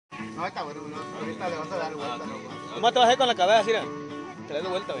No, está bueno, ahorita le vas a dar vuelta nomás. ¿Cómo te vas a hacer con la cabeza, Sira? Te le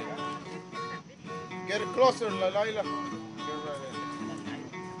doy vuelta, venga. Get closer, Dalayla.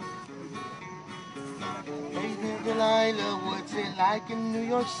 Hey there, Delilah, what's it like in New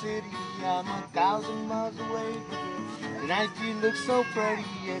York City? I'm 1,000 miles away, but tonight you look so pretty,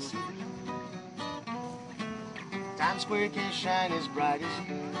 yes you do. Times Square can't shine as bright as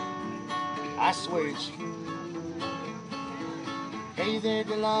you, I swear it's true. Hey there,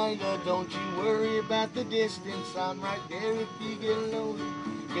 Delilah, don't you worry about the distance. I'm right there if you get lonely.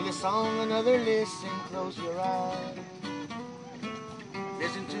 Give the song another listen, close your eyes.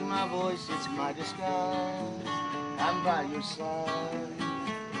 Listen to my voice, it's my disguise. I'm by your side.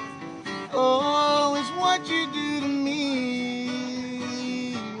 Oh, it's what you do to me.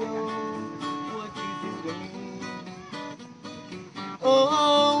 Oh, what you do to me.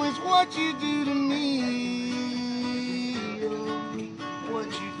 Oh, it's what you do to me. What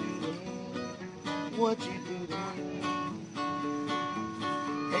you do to me, what you do to me.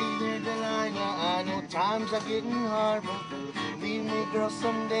 Hey there, Dalayla, I know times are getting hard, but believe me, girl,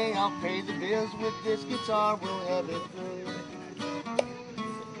 someday I'll pay the bills with this guitar. We'll have it good.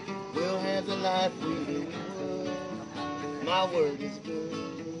 We'll have the life we knew we would. My word is good.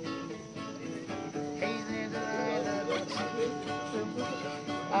 Hey there, Dalayla, don't you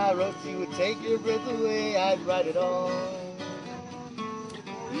I wrote you would take your breath away, I'd write it all.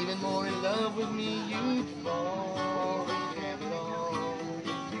 Even more in love with me, you'd fall. We'd have it all.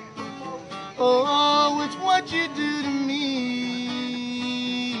 Oh, it's what you do to me.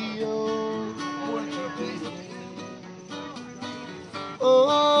 Oh, what you do to me.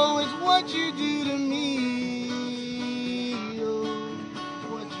 Oh, it's what you do to me. Oh,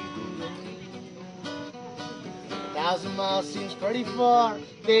 what you do to me. 1,000 miles seems pretty far.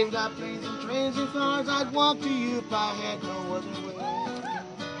 They've got planes and trains and cars. I'd walk to you if I had no other way.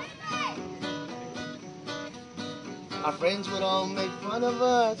 Our friends would all make fun of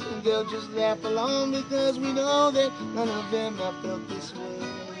us, and they'll just laugh along because we know that none of them have felt this way.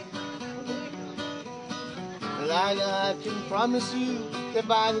 Dalayla, I can promise you that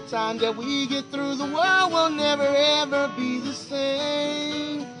by the time that we get through, the world will never ever be the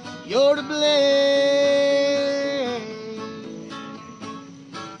same. You're to blame.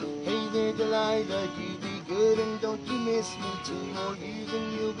 Hey there, Dalayla, you be good and don't you miss me. 2 more years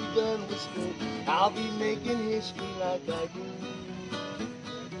and you'll be done with school. I'll be making history like I do.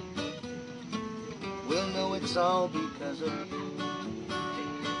 We'll know it's all because of you.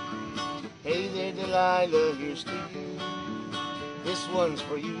 Hey there, Dalayla, here's to you. This one's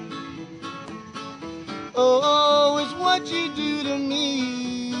for you. Oh, it's what you do to me.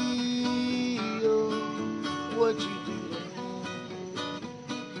 Oh, what you do to me.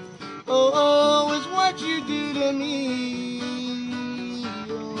 Oh, it's what you do to me.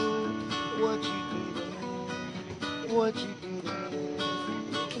 Oh, what you do to me. What you do to me.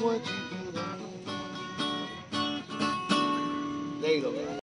 What you do to me. There you go, man.